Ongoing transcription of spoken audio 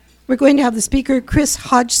We're going to have the speaker, Chris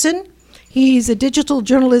Hodgson. He's a digital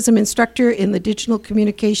journalism instructor in the Digital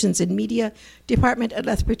Communications and Media Department at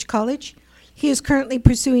Lethbridge College. He is currently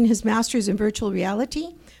pursuing his master's in virtual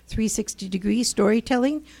reality, 360-degree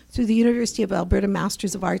storytelling through the University of Alberta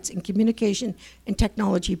Masters of Arts in Communication and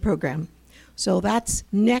Technology program. So that's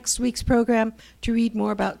next week's program. To read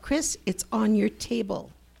more about Chris, it's on your table.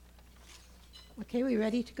 Okay, we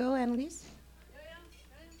ready to go, Annalise?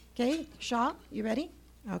 Okay, Shaw, you ready?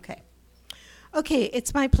 Okay. Okay,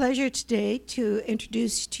 it's my pleasure today to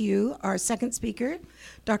introduce to you our second speaker,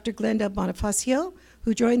 Dr. Glenda Bonifacio,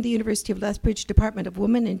 who joined the University of Lethbridge Department of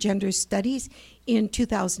Women and Gender Studies in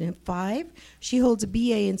 2005. She holds a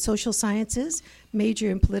BA in Social Sciences,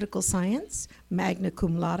 major in Political Science, magna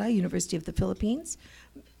cum laude, University of the Philippines,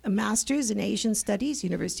 a master's in Asian Studies,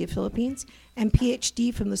 University of Philippines, and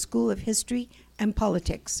PhD from the School of History and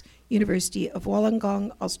Politics, University of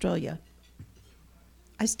Wollongong, Australia.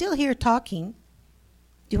 I still hear talking.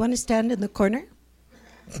 Do you want to stand in the corner?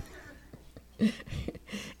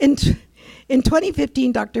 In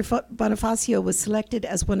 2015, Dr. Bonifacio was selected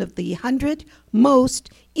as one of the 100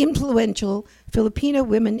 most influential Filipino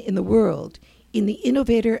women in the world in the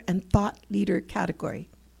Innovator and Thought Leader category.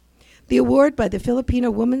 The award by the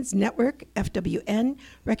Filipino Women's Network, FWN,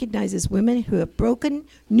 recognizes women who have broken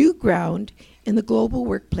new ground in the global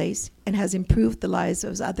workplace and has improved the lives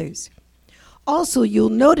of others. Also, you'll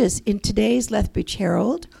notice in today's Lethbridge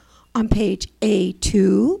Herald, on page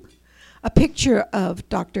A2, a picture of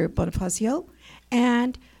Dr. Bonifacio,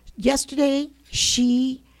 and yesterday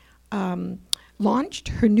she launched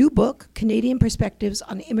her new book, Canadian Perspectives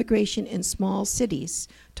on Immigration in Small Cities,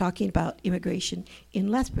 talking about immigration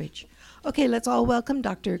in Lethbridge. Okay, let's all welcome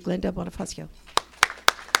Dr. Glenda Bonifacio.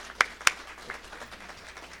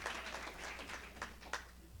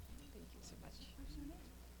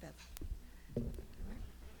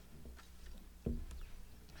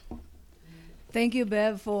 Thank you,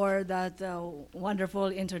 Bev, for that wonderful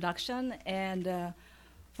introduction. And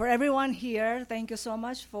for everyone here, thank you so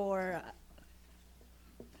much for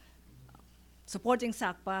supporting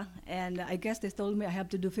SACPA. And I guess they told me I have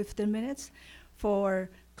to do 15 minutes for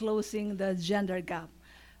closing the gender gap.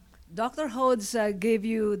 Dr. Hodes gave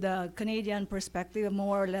you the Canadian perspective,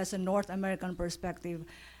 more or less a North American perspective.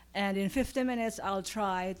 And in 15 minutes, I'll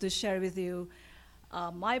try to share with you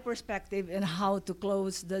my perspective in how to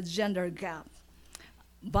close the gender gap.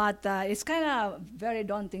 But it's kind of very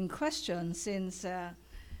daunting question since that's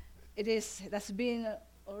been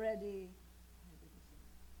already.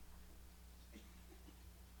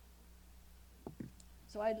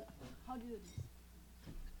 So how do you do this?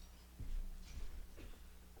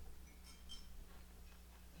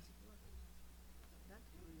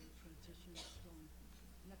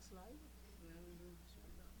 Next slide.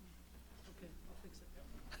 Okay, I'll fix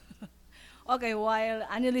it. Okay, while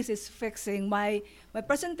Annalise is fixing, my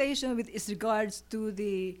presentation is regards to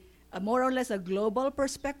the more or less a global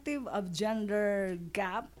perspective of gender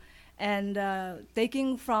gap, and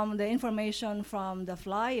taking from the information from the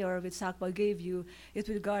flyer which SACPA gave you, it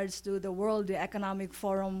regards to the World Economic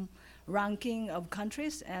Forum ranking of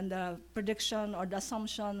countries and the prediction or the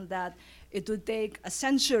assumption that it would take a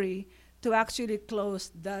century to actually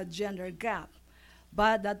close the gender gap.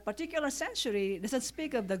 But that particular century doesn't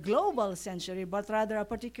speak of the global century, but rather a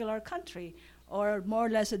particular country, or more or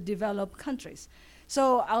less a developed countries.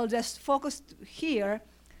 So I'll just focus here,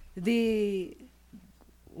 the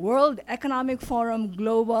World Economic Forum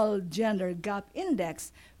Global Gender Gap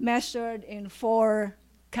Index, measured in 4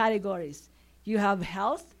 categories. You have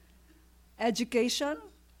health, education,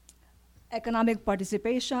 economic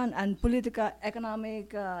participation, and participation, economic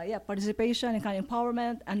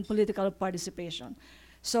empowerment, and political participation.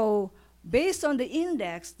 So based on the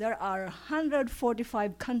index, there are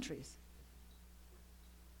 145 countries.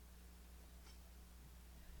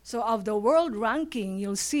 So of the world ranking,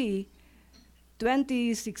 you'll see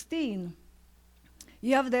 2016,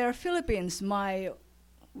 you have there Philippines,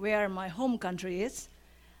 where my home country is.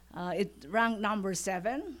 It ranked number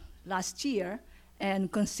 7 last year,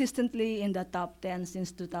 and consistently in the top 10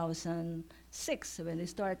 since 2006 when they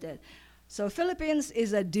started. So Philippines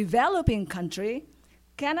is a developing country.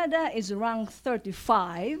 Canada is ranked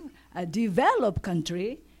 35, a developed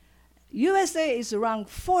country. USA is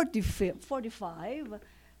ranked 45.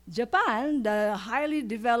 Japan, the highly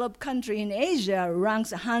developed country in Asia,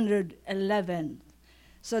 ranks 111.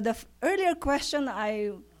 So the earlier question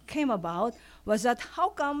I came about was that how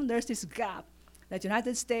come there's this gap that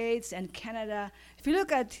United States and Canada, if you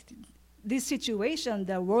look at this situation,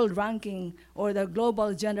 the world ranking or the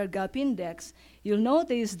global gender gap index, you'll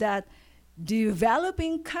notice that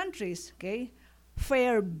developing countries,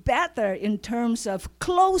 fare better in terms of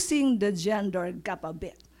closing the gender gap a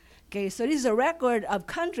bit. Okay, so this is a record of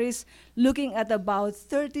countries looking at about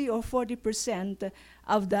 30 or 40%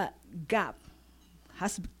 of the gap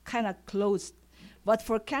has kind of closed. But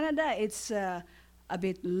for Canada, it's a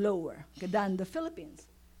bit lower than the Philippines.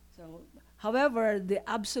 So, however, the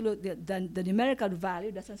absolute, the numerical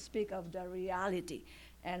value doesn't speak of the reality.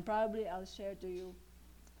 And probably I'll share to you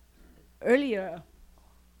earlier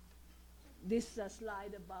this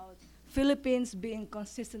slide about Philippines being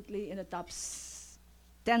consistently in the top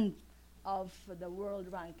 10 of the world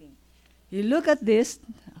ranking. You look at this,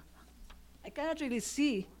 I cannot really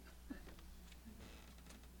see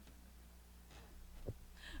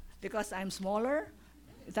because I'm smaller,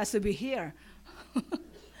 it has to be here.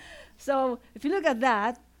 So if you look at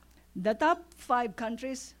that, the top 5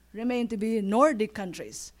 countries remain to be Nordic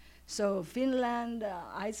countries. So Finland,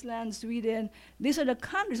 Iceland, Sweden, these are the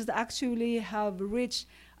countries that actually have reached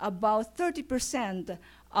about 30%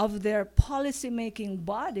 of their policy-making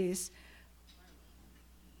bodies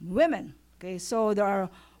women. Okay, so there are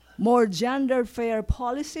more gender-fair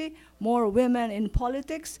policy, more women in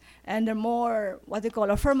politics, and there are more what they call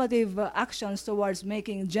affirmative actions towards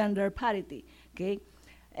making gender parity. Okay,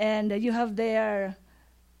 and you have there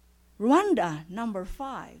Rwanda, number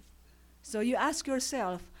 5. So you ask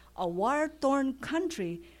yourself, a war-torn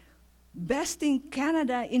country besting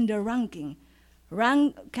Canada in the ranking.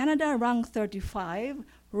 Canada ranked 35,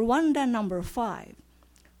 Rwanda number 5.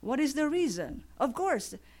 What is the reason? Of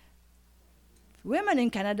course, women in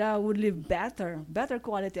Canada would live better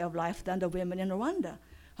quality of life than the women in Rwanda.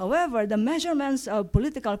 However, the measurements of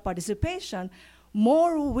political participation,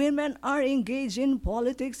 more women are engaged in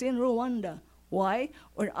politics in Rwanda. Why?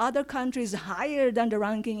 Or other countries higher than the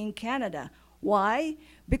ranking in Canada. Why?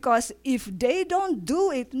 Because if they don't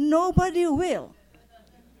do it, nobody will.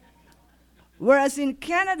 Whereas in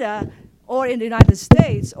Canada or in the United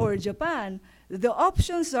States or Japan, the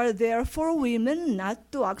options are there for women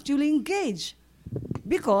not to actually engage.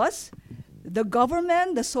 Because the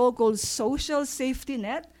government, the so-called social safety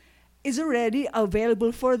net, is already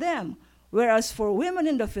available for them. Whereas for women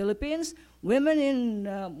in the Philippines, women in,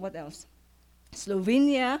 what else?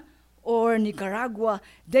 Slovenia or Nicaragua,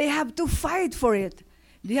 they have to fight for it.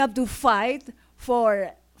 They have to fight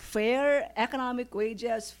for fair economic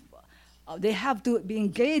wages. They have to be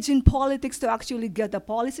engaged in politics to actually get the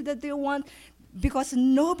policy that they want because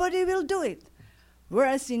nobody will do it.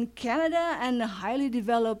 Whereas in Canada and highly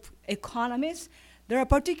developed economies, there are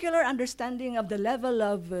particular understanding of the level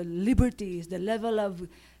of liberties, the level of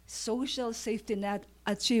social safety net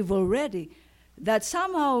achieved already, that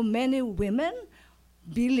somehow many women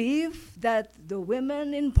believe that the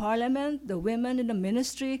women in parliament, the women in the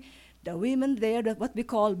ministry, the women there, that what we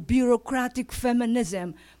call bureaucratic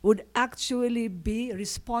feminism, would actually be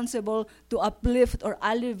responsible to uplift or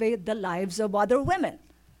elevate the lives of other women.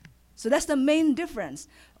 So that's the main difference.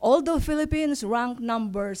 Although Philippines ranked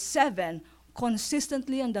number 7,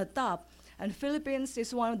 consistently on the top, and Philippines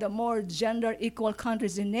is one of the more gender equal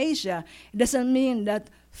countries in Asia, it doesn't mean that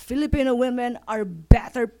Filipino women are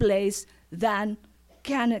better placed than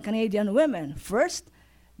Canadian women. First,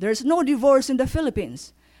 there's no divorce in the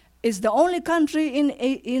Philippines. It's the only country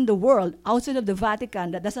in the world outside of the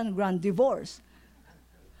Vatican that doesn't grant divorce.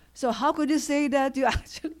 So how could you say that you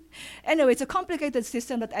actually... Anyway, it's a complicated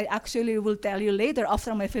system that I actually will tell you later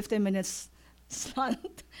after my 15 minutes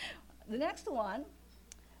slant. The next one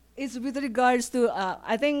is with regards to,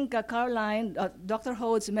 I think Caroline, Dr.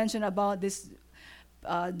 Holtz mentioned about this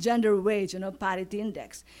gender wage, parity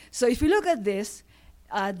index. So if you look at this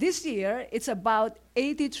year, it's about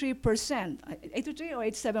 83%, 83 or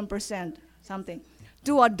 87%, something,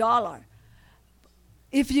 to $1.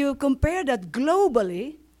 If you compare that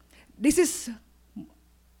globally, this is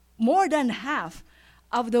more than half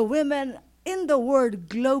of the women in the world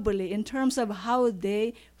globally in terms of how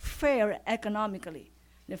they fare economically.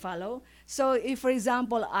 You follow? So if, for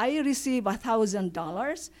example, I receive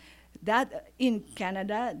 $1,000, that in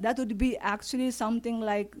Canada, that would be actually something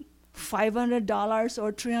like $500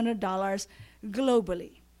 or $300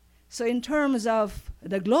 globally. So in terms of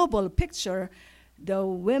the global picture, the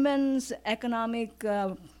women's economic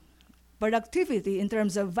productivity in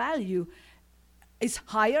terms of value is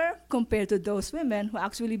higher compared to those women who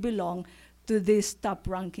actually belong to these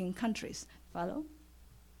top-ranking countries. Follow?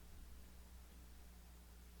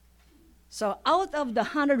 So out of the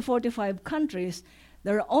 145 countries,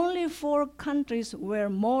 there are only 4 countries where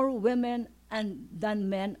more women than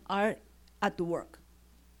men are at work.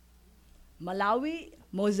 Malawi,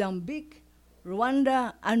 Mozambique,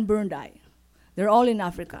 Rwanda, and Burundi. They're all in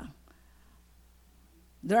Africa.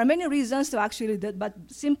 There are many reasons to actually do it, but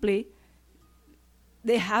simply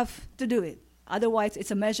they have to do it. Otherwise,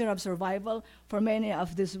 it's a measure of survival for many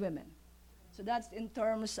of these women. So that's in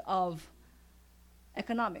terms of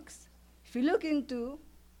economics. If you look into,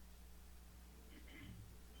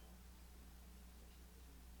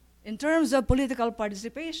 in terms of political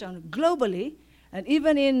participation globally, and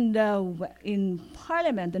even in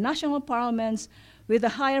parliament, the national parliaments with a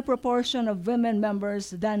higher proportion of women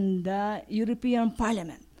members than the European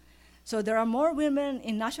Parliament. So there are more women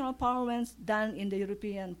in national parliaments than in the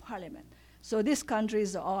European Parliament. So these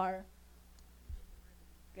countries are,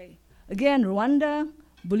 okay, again, Rwanda,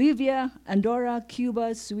 Bolivia, Andorra,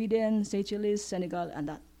 Cuba, Sweden, Seychelles, Senegal, and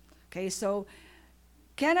that. Okay, so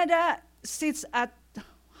Canada sits at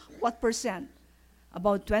what percent?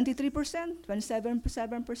 About 23%,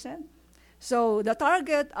 27%. So the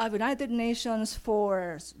target of United Nations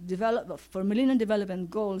for Millennium Development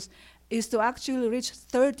Goals is to actually reach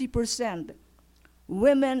 30%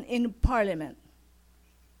 women in parliament.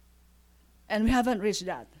 And we haven't reached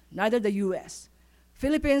that, neither the US.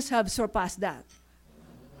 Philippines have surpassed that.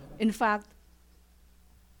 In fact,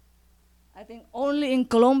 I think only in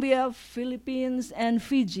Colombia, Philippines, and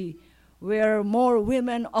Fiji where more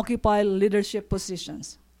women occupy leadership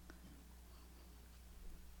positions.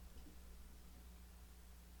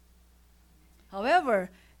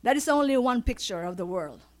 However, that is only one picture of the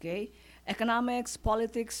world, okay? Economics,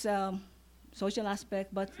 politics, social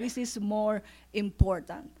aspect, but this is more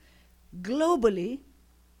important. Globally,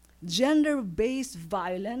 gender-based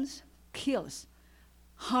violence kills,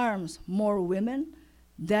 harms more women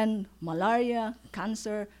than malaria,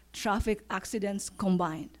 cancer, traffic accidents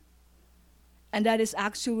combined. And that is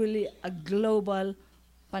actually a global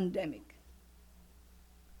pandemic.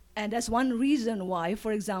 And that's one reason why,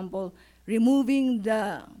 for example, removing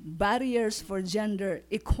the barriers for gender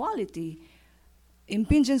equality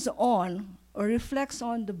impinges on or reflects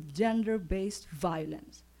on the gender-based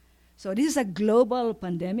violence. So this is a global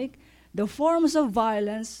pandemic. The forms of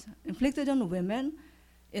violence inflicted on women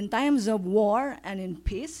in times of war and in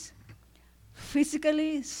peace,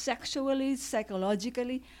 physically, sexually,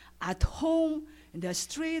 psychologically, at home, in the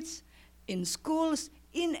streets, in schools,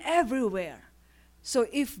 in everywhere. So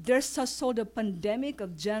if there's a sort of pandemic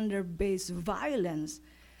of gender-based violence,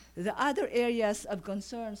 the other areas of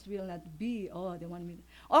concerns will not be, oh, the 1 minute.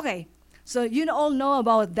 Okay, so you all know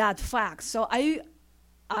about that fact. So I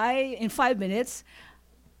in 5 minutes,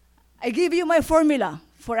 I give you my formula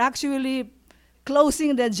for actually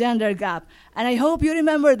closing the gender gap. And I hope you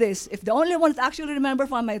remember this. If the only one that actually remember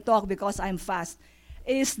from my talk, because I'm fast,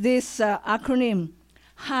 is this acronym,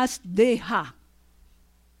 HASDH.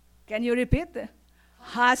 Can you repeat?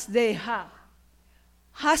 HASDH.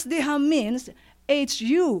 HASDH means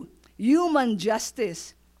HU, human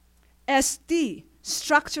justice. ST,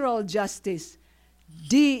 structural justice.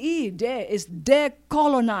 DE, de, is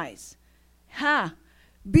decolonize. Ha,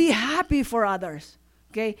 be happy for others.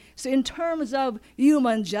 Okay, so in terms of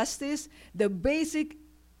human justice, the basic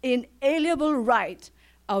inalienable right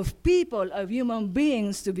of people, of human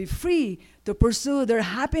beings to be free, to pursue their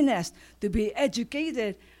happiness, to be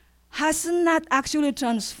educated, has not actually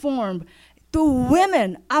transformed to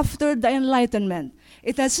women after the Enlightenment.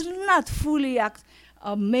 It has not fully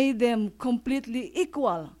made them completely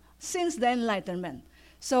equal since the Enlightenment.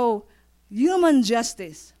 So human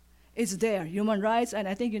justice is there, human rights, and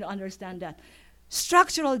I think you understand that.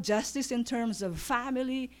 Structural justice in terms of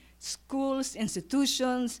family, schools,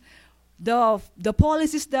 institutions, the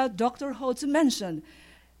policies that Dr. Holtz mentioned.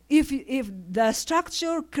 If the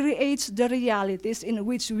structure creates the realities in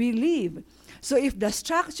which we live, so if the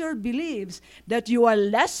structure believes that you are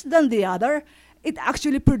less than the other, it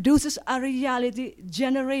actually produces a reality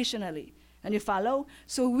generationally. And you follow?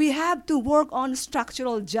 So we have to work on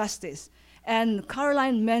structural justice. And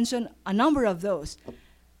Caroline mentioned a number of those.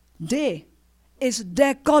 Is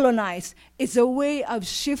decolonize. It's a way of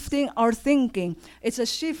shifting our thinking. It's a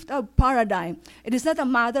shift of paradigm. It is not a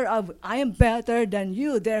matter of, I am better than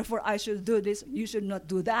you, therefore I should do this, you should not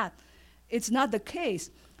do that. It's not the case.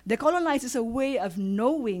 Decolonize is a way of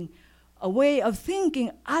knowing, a way of thinking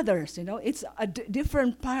others, you know. It's a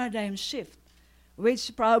different paradigm shift,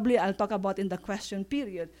 which probably I'll talk about in the question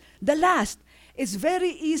period. The last is very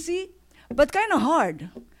easy, but kind of hard.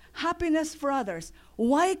 Happiness for others.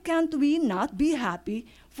 Why can't we not be happy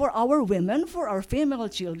for our women, for our female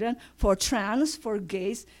children, for trans, for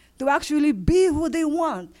gays, to actually be who they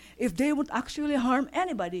want if they would actually harm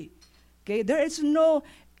anybody? Okay, there is no,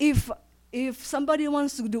 if somebody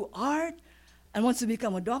wants to do art and wants to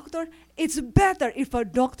become a doctor, it's better if a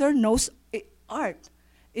doctor knows art.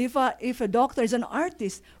 If a doctor is an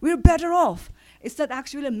artist, we're better off. It's not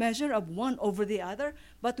actually a measure of one over the other,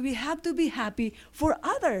 but we have to be happy for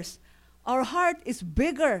others. Our heart is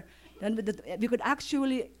bigger than we could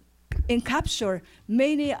actually encapture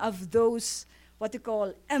many of those, what you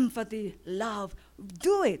call empathy, love.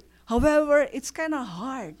 Do it. However, it's kind of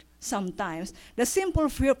hard sometimes. The simple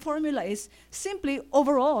formula is simply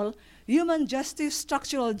overall human justice,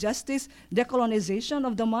 structural justice, decolonization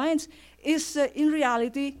of the minds is in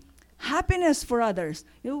reality happiness for others.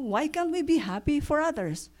 Why can't we be happy for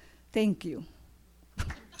others? Thank you.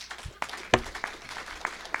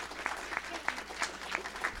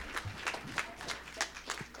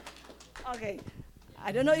 Okay,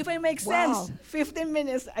 I don't know if I make sense. Wow. 15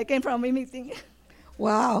 minutes. I came from a meeting.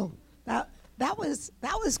 Wow, that was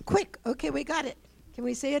quick. Okay, we got it. Can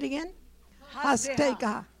we say it again?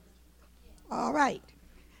 Hasteha. All right.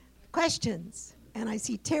 Questions? And I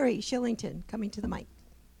see Terry Shillington coming to the mic.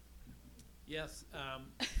 Yes,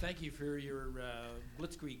 thank you for your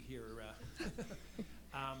blitzkrieg here,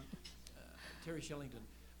 Terry Shillington.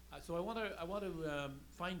 So I want to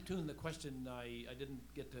fine-tune the question I didn't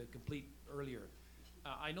get to complete earlier.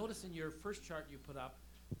 I noticed in your first chart you put up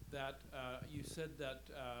that you said that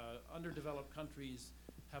underdeveloped countries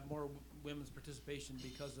have more women's participation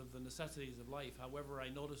because of the necessities of life. However, I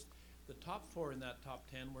noticed the top 4 in that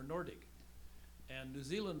top 10 were Nordic, and New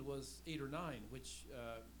Zealand was 8 or 9, which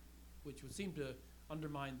would seem to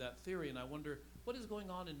undermine that theory. And I wonder what is going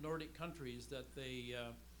on in Nordic countries that they,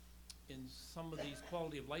 in some of these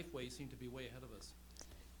quality of life ways, seem to be way ahead of us.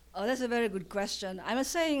 Oh, that's a very good question. I'm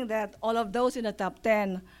saying that all of those in the top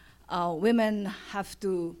 10, women have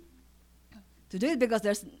to do it because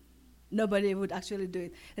there's nobody would actually do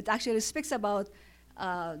it. It actually speaks about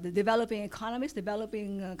the developing economies,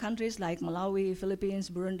 developing countries like Malawi, Philippines,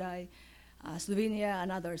 Burundi, Slovenia,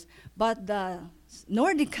 and others. But the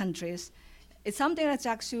Nordic countries, it's something that's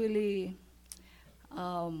actually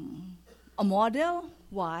a model.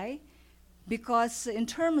 Why? Because in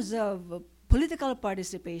terms of political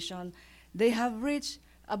participation, they have reached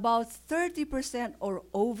about 30% or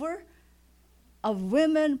over of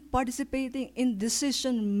women participating in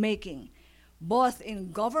decision making, both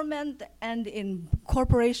in government and in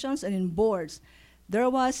corporations and in boards. There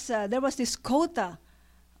was this quota.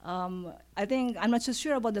 I think, I'm not so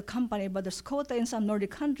sure about the company, but there's quota in some Nordic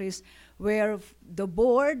countries where the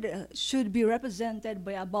board should be represented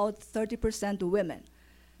by about 30% women.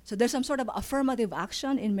 So there's some sort of affirmative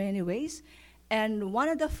action in many ways. And one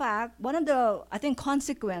of the, I think,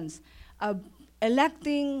 consequence of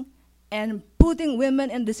electing and putting women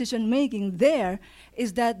in decision making there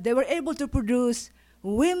is that they were able to produce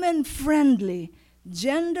women-friendly,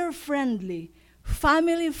 gender-friendly,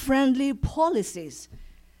 family-friendly policies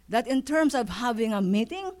that in terms of having a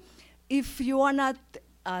meeting, if you are not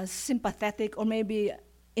sympathetic or maybe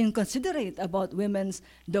inconsiderate about women's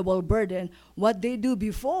double burden, what they do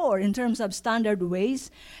before in terms of standard ways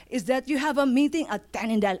is that you have a meeting at 10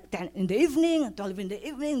 in the evening, 12 in the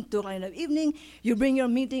evening, 2 in the evening, you bring your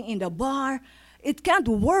meeting in the bar. It can't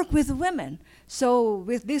work with women. So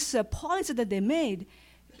with this policy that they made,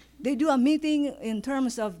 they do a meeting in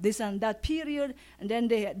terms of this and that period, and then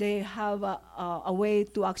they have a way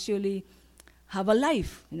to actually have a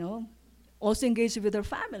life, also engage with their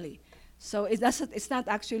family. So it's not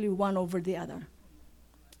actually one over the other.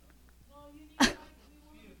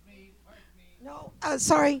 No,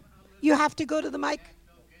 sorry. You have to go to the mic.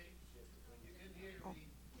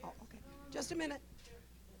 Oh, okay. Just a minute.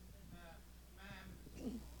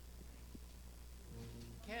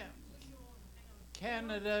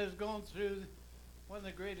 Canada is going through one of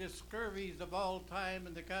the greatest scurvies of all time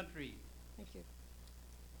in the country. Thank you.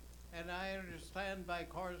 And I understand by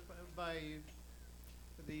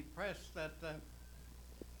the press that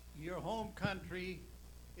your home country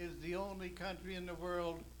is the only country in the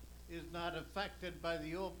world is not affected by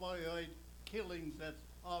the opioid killings that's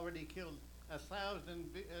already killed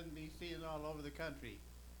 1,000 NBC and all over the country.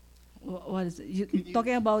 What is it? You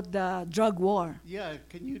talking about the drug war? Yeah,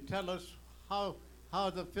 can you tell us how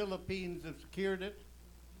the Philippines have cured it?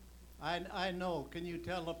 I know. Can you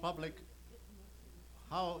tell the public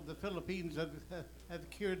how the Philippines have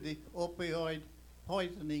cured the opioid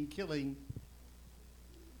poisoning, killing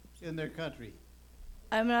in their country?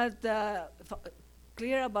 I'm not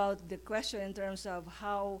clear about the question in terms of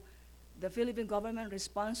how the Philippine government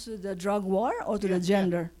responds to the drug war or to the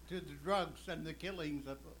gender? To the drugs and the killings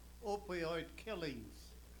of opioid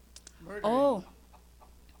killings. Murdering. Oh.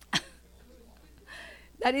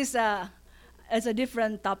 That is it's a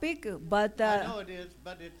different topic, but... I know it is,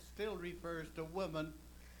 but it still refers to women.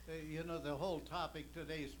 The whole topic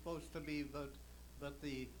today is supposed to be about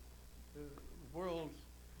the world's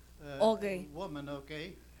Okay. woman,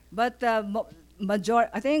 okay? But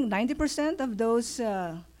I think 90% of those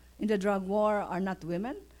in the drug war are not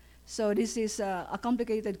women. So this is a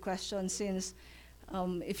complicated question since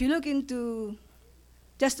if you look into,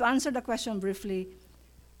 just to answer the question briefly,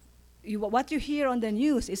 what you hear on the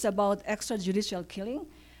news is about extrajudicial killing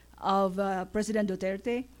of President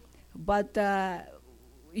Duterte, but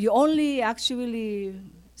you only actually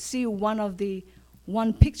see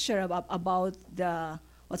one picture about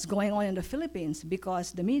what's going on in the Philippines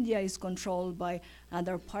because the media is controlled by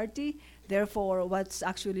another party. Therefore, what's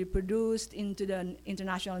actually produced into the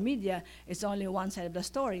international media is only one side of the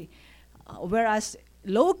story. Whereas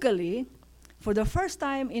locally, for the first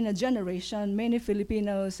time in a generation, many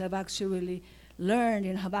Filipinos have actually learned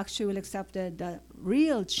and have actually accepted the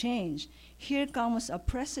real change. Here comes a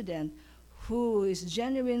president who is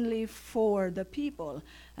genuinely for the people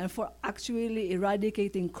and for actually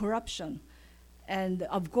eradicating corruption. And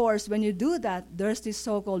of course, when you do that, there's this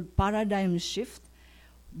so-called paradigm shift.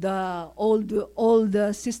 The old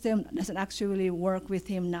system doesn't actually work with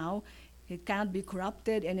him now. He can't be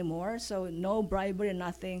corrupted anymore, so no bribery,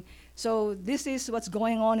 nothing. So this is what's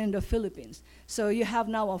going on in the Philippines. So you have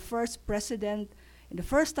now a first president, in the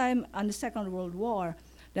first time in the Second World War,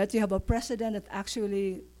 that you have a president that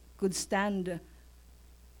actually could say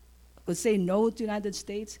no to the United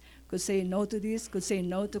States, could say no to this, could say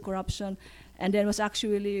no to corruption, and then what's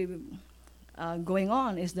actually going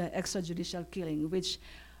on is the extrajudicial killing, which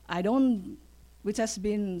has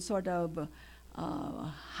been sort of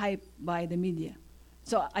hyped by the media.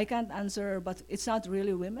 So I can't answer, but it's not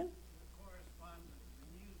really women. The correspondent, the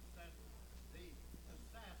news said they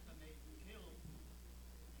assassinate and kill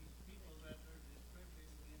these people that are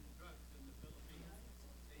distributing drugs in the Philippines.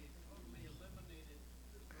 They totally eliminated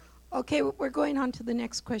the drug. Okay, we're going on to the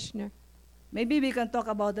next questioner. Maybe we can talk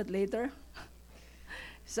about that later.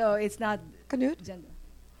 So it's not Knut? gender.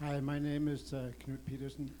 Hi, my name is Knut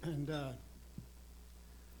Peterson, and I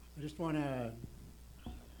just want to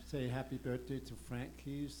say happy birthday to Frank.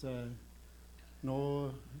 He's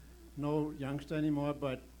no youngster anymore,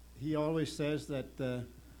 but he always says that the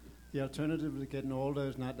alternative to getting older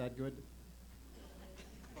is not that good.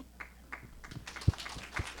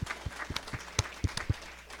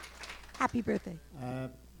 Happy birthday.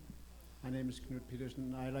 My name is Knut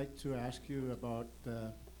Peterson. I'd like to ask you about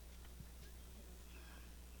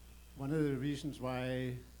one of the reasons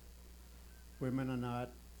why women are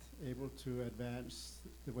not able to advance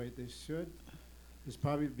the way they should is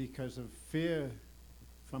probably because of fear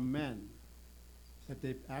from men, that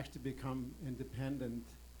they actually become independent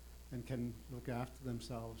and can look after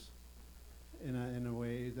themselves in a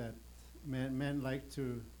way that men like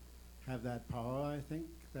to have that power, I think,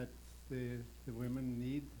 that the women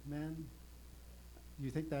need men. Do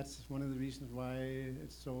you think that's one of the reasons why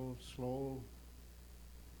it's so slow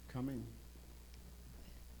coming?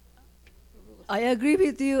 I agree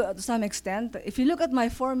with you to some extent. If you look at my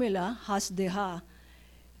formula, has-de-ha,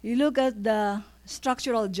 you look at the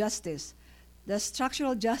structural justice. The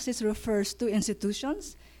structural justice refers to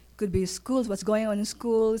institutions. It could be schools, what's going on in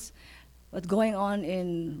schools, what's going on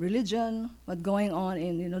in religion, what's going on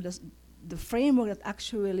in the framework that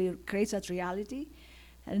actually creates that reality.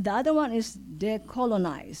 And the other one is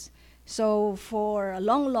decolonize. So for a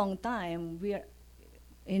long, long time, we are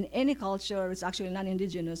in any culture, it's actually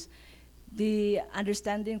non-indigenous, the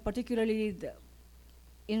understanding, particularly the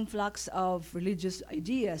influx of religious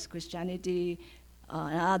ideas, Christianity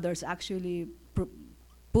and others actually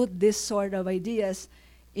put this sort of ideas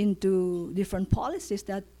into different policies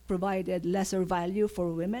that provided lesser value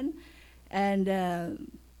for women. And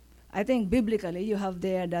I think biblically you have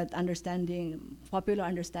there that understanding, popular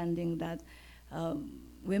understanding that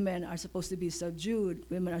women are supposed to be subdued,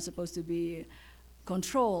 women are supposed to be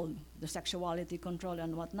controlled, the sexuality control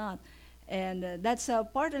and whatnot. And that's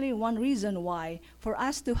partly one reason why for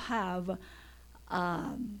us to have,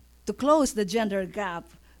 to close the gender gap,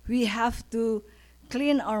 we have to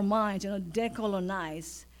clean our minds,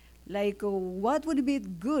 decolonize. Like what would be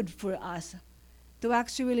good for us to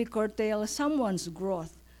actually curtail someone's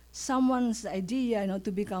growth, someone's idea,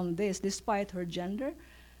 to become this despite her gender,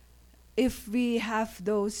 if we have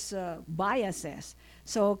those biases.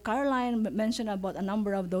 So Caroline mentioned about a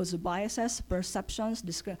number of those biases, perceptions,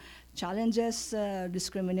 challenges,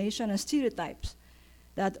 discrimination, and stereotypes.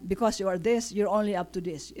 That because you are this, you're only up to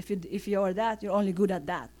this. If you are that, you're only good at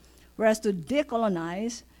that. Whereas to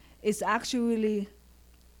decolonize is actually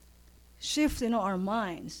shift our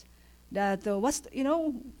minds. That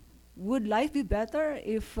would life be better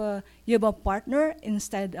if you have a partner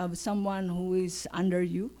instead of someone who is under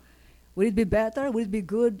you? Would it be better? Would it be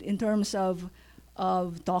good in terms of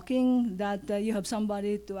of talking that you have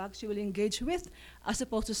somebody to actually engage with, as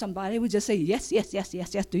opposed to somebody who just say yes, yes, yes,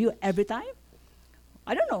 yes, yes to you every time?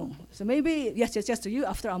 I don't know. So maybe yes, yes, yes to you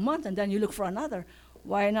after a month, and then you look for another.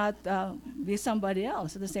 Why not be somebody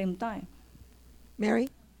else at the same time? Mary?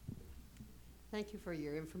 Thank you for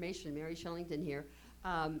your information. Mary Shellington here.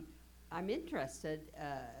 I'm interested,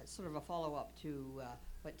 sort of a follow-up to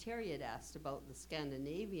what Terry had asked about the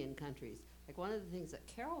Scandinavian countries. Like one of the things that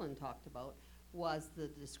Carolyn talked about was the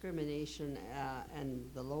discrimination and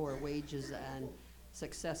the lower wages and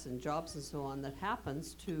success in jobs and so on that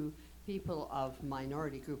happens to people of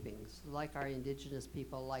minority groupings, like our Indigenous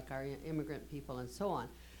people, like our immigrant people, and so on.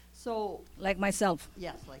 So, Like myself.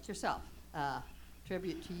 yes, like yourself.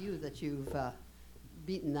 Tribute to you that you've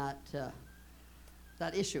beaten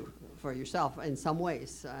that issue for yourself in some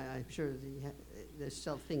ways. I'm sure there's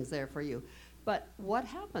still things there for you. But what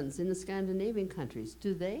happens in the Scandinavian countries?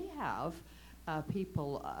 Do they have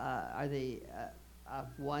people, are they of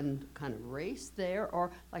one kind of race there?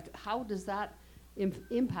 Or like how does that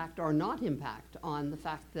impact or not impact on the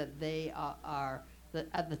fact that they are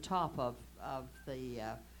at the top of the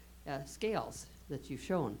scales that you've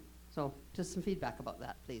shown? So just some feedback about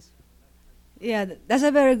that, please. Yeah, that's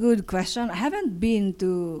a very good question. I haven't been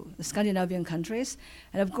to the Scandinavian countries,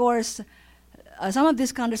 and of course, some of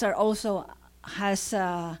these countries are also has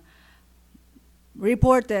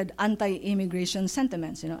reported anti-immigration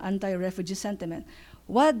sentiments, anti-refugee sentiment.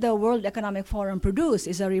 What the World Economic Forum produced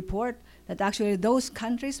is a report that actually those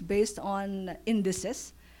countries, based on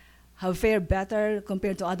indices, have fared better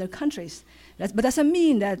compared to other countries. But doesn't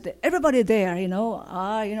mean that everybody there,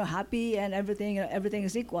 are happy and everything, everything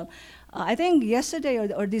is equal. I think yesterday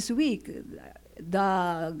or this week,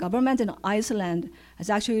 the government in Iceland has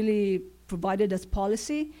actually provided us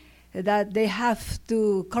policy that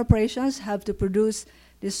corporations have to produce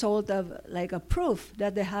this sort of like a proof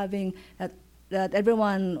that they're having that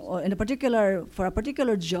everyone, or for a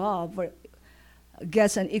particular job,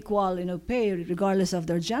 gets an equal pay regardless of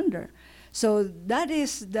their gender. So that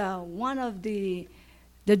is one of the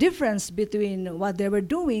difference between what they were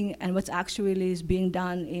doing and what's actually is being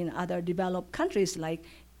done in other developed countries like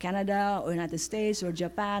Canada or United States or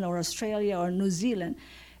Japan or Australia or New Zealand,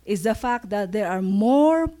 is the fact that there are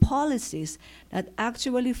more policies that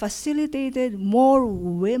actually facilitated more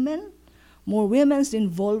women's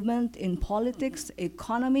involvement in politics,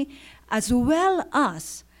 economy, as well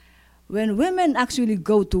as when women actually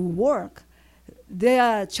go to work, there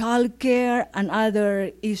are child care and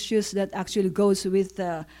other issues that actually goes with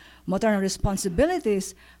maternal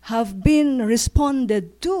responsibilities have been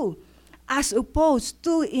responded to, as opposed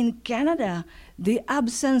to in Canada, the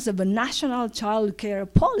absence of a national child care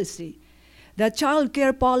policy. The child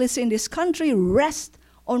care policy in this country rests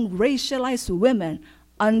on racialized women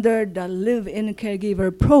under the live-in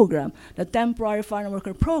caregiver program, the temporary foreign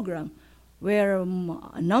worker program, where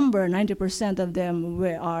 90% of them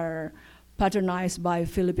are patronized by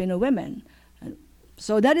Filipino women.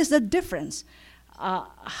 So that is the difference.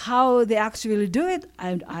 How they actually do it,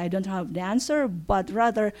 I don't have the answer, but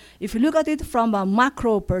rather, if you look at it from a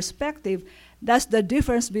macro perspective, that's the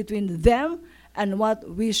difference between them and what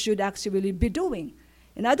we should actually be doing.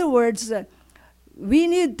 In other words, we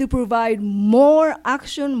need to provide more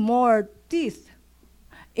action, more teeth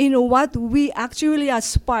in what we actually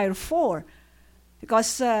aspire for,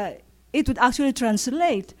 because it would actually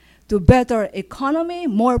translate to better economy,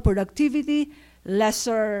 more productivity,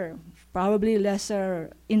 probably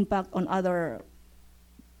lesser impact on other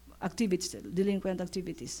activities, delinquent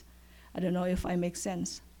activities. I don't know if I make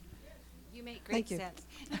sense. You make great Thank you. sense.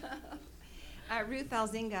 Ruth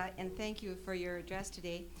Alzinga, and thank you for your address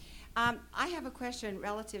today. I have a question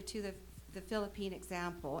relative to the Philippine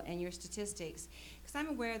example and your statistics, because I'm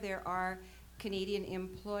aware there are Canadian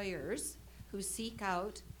employers who seek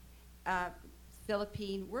out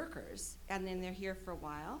Philippine workers, and then they're here for a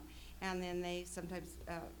while, and then they sometimes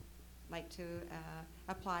like to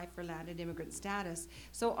apply for landed immigrant status.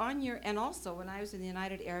 So and also when I was in the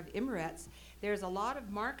United Arab Emirates, there's a lot of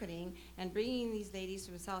marketing and bringing these ladies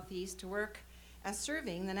from Southeast to work as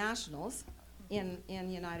serving the nationals in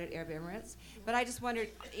United Arab Emirates. But I just wondered,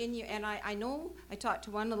 I know I talked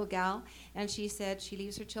to one little gal, and she said she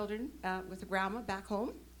leaves her children with her grandma back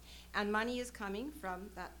home, and money is coming from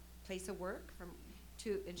that place of work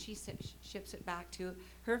and she ships it back to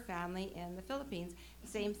her family in the Philippines.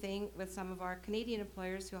 Same thing with some of our Canadian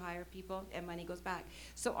employers who hire people and money goes back.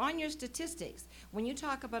 So on your statistics, when you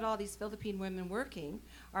talk about all these Philippine women working,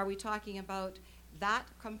 are we talking about that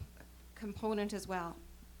component as well?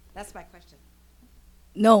 That's my question.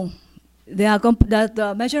 No.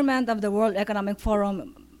 The measurement of the World Economic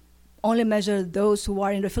Forum only measure those who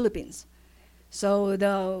are in the Philippines. So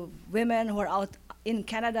the women who are out in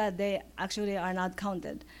Canada, they actually are not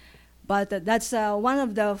counted. But that's one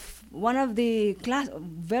of the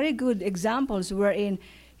very good examples wherein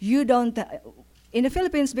you don't, in the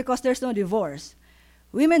Philippines, because there's no divorce,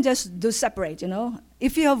 women just do separate, you know.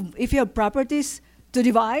 If you have properties to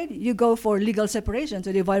divide, you go for legal separation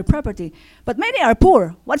to divide property. But many are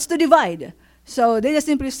poor. What's to divide? So they just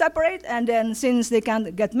simply separate, and then since they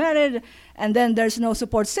can't get married, and then there's no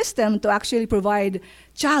support system to actually provide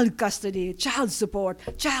child custody, child support,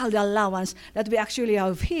 child allowance that we actually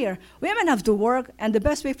have here, women have to work, and the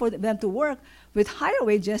best way for them to work with higher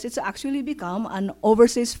wages is to actually become an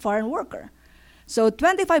overseas foreign worker. So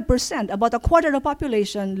 25%, about a quarter of the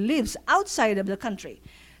population, lives outside of the country.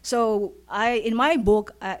 So in my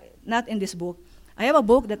book, not in this book, I have a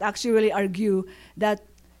book that actually argue that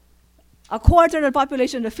a quarter of the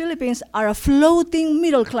population of the Philippines are a floating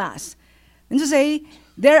middle class. And to say,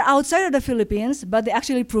 they're outside of the Philippines, but they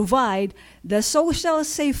actually provide the social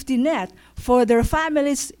safety net for their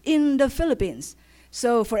families in the Philippines.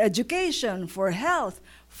 So for education, for health,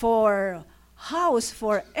 for house,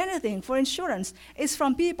 for anything, for insurance, it's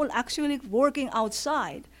from people actually working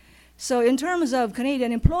outside. So in terms of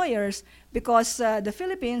Canadian employers, because the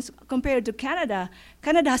Philippines, compared to Canada,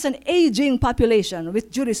 Canada has an aging population, with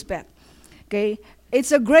due respect. Okay,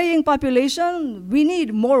 it's a graying population. We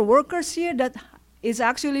need more workers here that is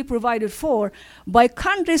actually provided for by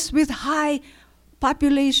countries with high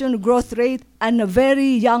population growth rate and a very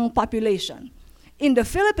young population. In the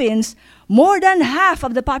Philippines, more than half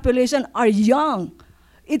of the population are young.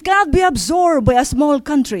 It cannot be absorbed by a small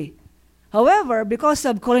country. However, because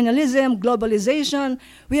of colonialism, globalization,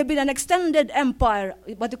 we have been an extended empire,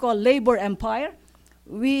 what you call labor empire.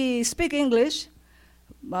 We speak English.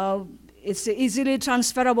 It's an easily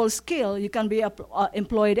transferable skill. You can be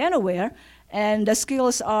employed anywhere. And the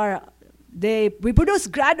skills are, we produce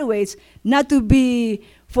graduates not to be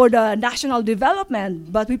for the national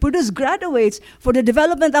development, but we produce graduates for the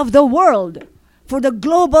development of the world, for the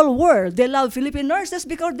global world. They love Philippine nurses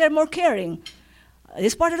because they're more caring.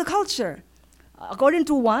 It's part of the culture. According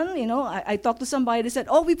to one, you know, I talked to somebody, they said,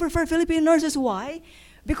 oh, we prefer Philippine nurses. Why?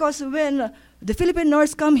 Because when the Philippine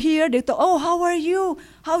nurse come here, they thought, oh, how are you?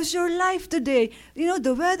 How's your life today? You know,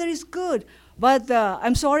 the weather is good. But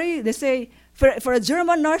I'm sorry, they say, for a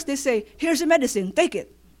German nurse, they say, here's your medicine, take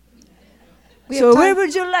it. So where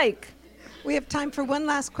would you like? We have time for one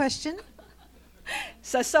last question.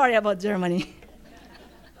 So sorry about Germany.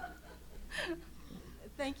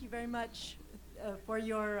 Thank you very much for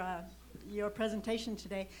your presentation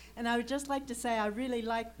today. And I would just like to say I really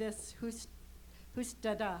like this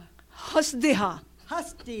Hustada. Hastiha.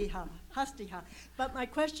 But my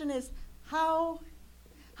question is, how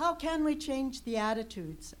can we change the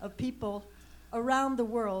attitudes of people around the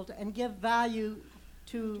world and give value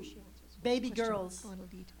to baby girls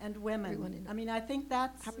and women? I mean, I think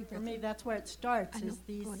that's, for me, that's where it starts, is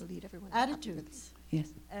these attitudes.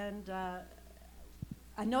 Yes. And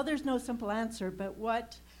I know there's no simple answer, but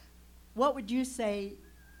what would you say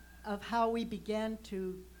of how we began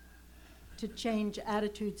to change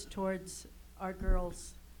attitudes towards our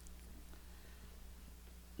girls?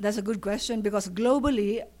 That's a good question, because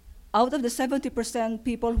globally, out of the 70%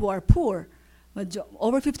 people who are poor,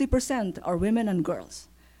 over 50% are women and girls.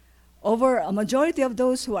 Over a majority of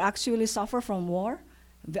those who actually suffer from war,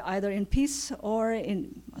 either in peace or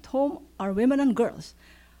at home, are women and girls.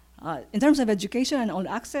 In terms of education and all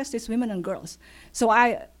access, it's women and girls. So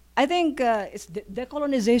I think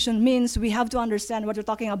decolonization means we have to understand what you're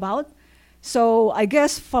talking about. So I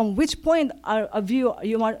guess from which point of view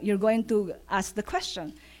you're going to ask the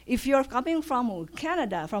question. If you're coming from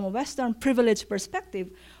Canada, from a Western privileged perspective,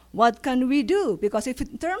 what can we do? Because if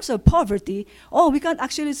in terms of poverty, we can't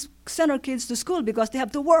actually send our kids to school because they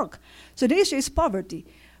have to work. So the issue is poverty.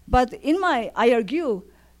 But I argue,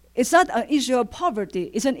 it's not an issue of poverty.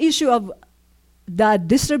 It's an issue of the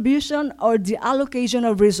distribution or the allocation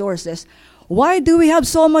of resources. Why do we have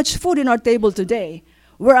so much food in our table today,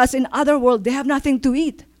 whereas in other world they have nothing to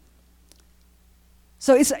eat?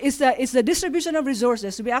 So it's the distribution of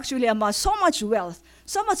resources. We actually amass so much wealth,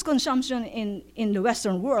 so much consumption in the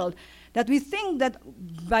Western world, that we think that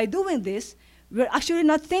by doing this, we're actually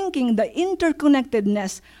not thinking the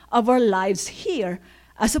interconnectedness of our lives here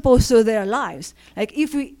as opposed to their lives. Like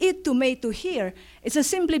if we eat tomato here, it's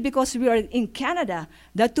simply because we are in Canada.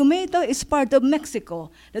 The tomato is part of Mexico.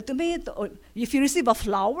 The tomato, if you receive a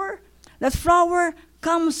flower, that flower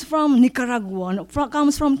comes from Nicaragua,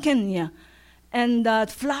 comes from Kenya. And that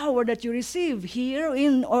flower that you receive here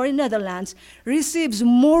in Netherlands receives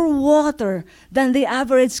more water than the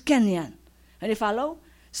average Kenyan. And you follow?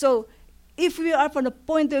 So if we are from the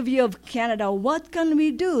point of view of Canada, what can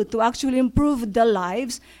we do to actually improve the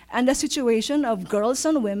lives and the situation of girls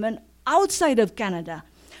and women outside of Canada?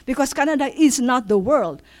 Because Canada is not the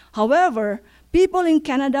world. However, people in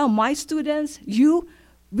Canada, my students,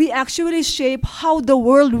 we actually shape how the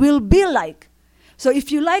world will be like. So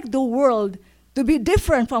if you like the world to be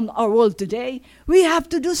different from our world today, we have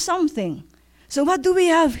to do something. So what do we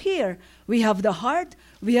have here? We have the heart,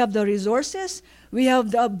 we have the resources, we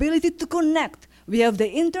have the ability to connect, we have the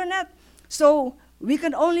internet. So we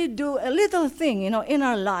can only do a little thing, in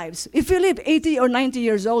our lives. If we live 80 or 90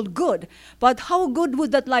 years old, good. But how good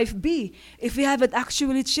would that life be if we haven't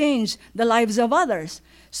actually changed the lives of others?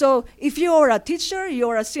 So if you're a teacher,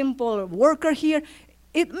 you're a simple worker here,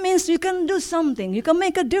 it means you can do something. You can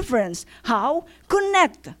make a difference. How?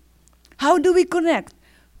 Connect. How do we connect?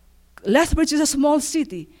 Lethbridge is a small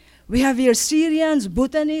city. We have here Syrians,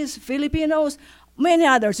 Bhutanese, Filipinos, many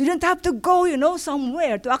others. You don't have to go,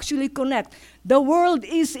 somewhere to actually connect. The world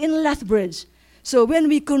is in Lethbridge. So when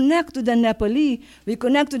we connect to the Nepali, we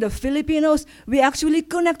connect to the Filipinos, we actually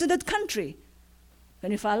connect to that country.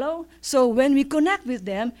 Can you follow? So when we connect with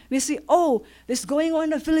them, we see, this going on in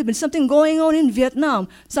the Philippines, something going on in Vietnam,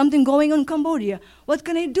 something going on in Cambodia. What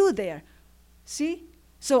can I do there? See?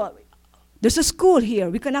 So there's a school here.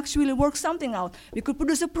 We can actually work something out. We could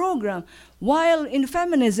produce a program. While in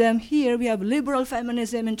feminism, here we have liberal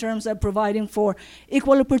feminism in terms of providing for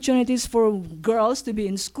equal opportunities for girls to be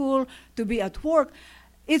in school, to be at work.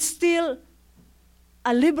 It's still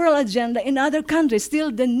a liberal agenda in other countries,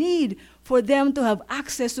 still the need for them to have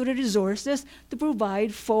access to the resources to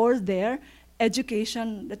provide for their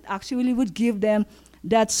education that actually would give them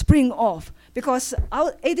that spring off. Because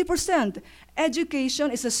 80%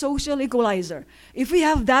 education is a social equalizer. If we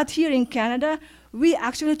have that here in Canada, we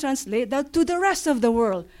actually translate that to the rest of the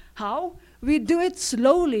world. How? We do it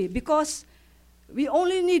slowly because we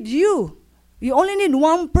only need you. We only need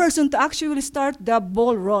one person to actually start the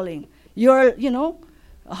ball rolling. You're,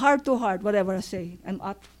 heart to heart, whatever I say. I'm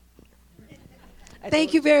up.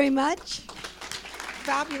 Thank you very much.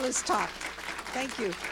 Fabulous talk. Thank you.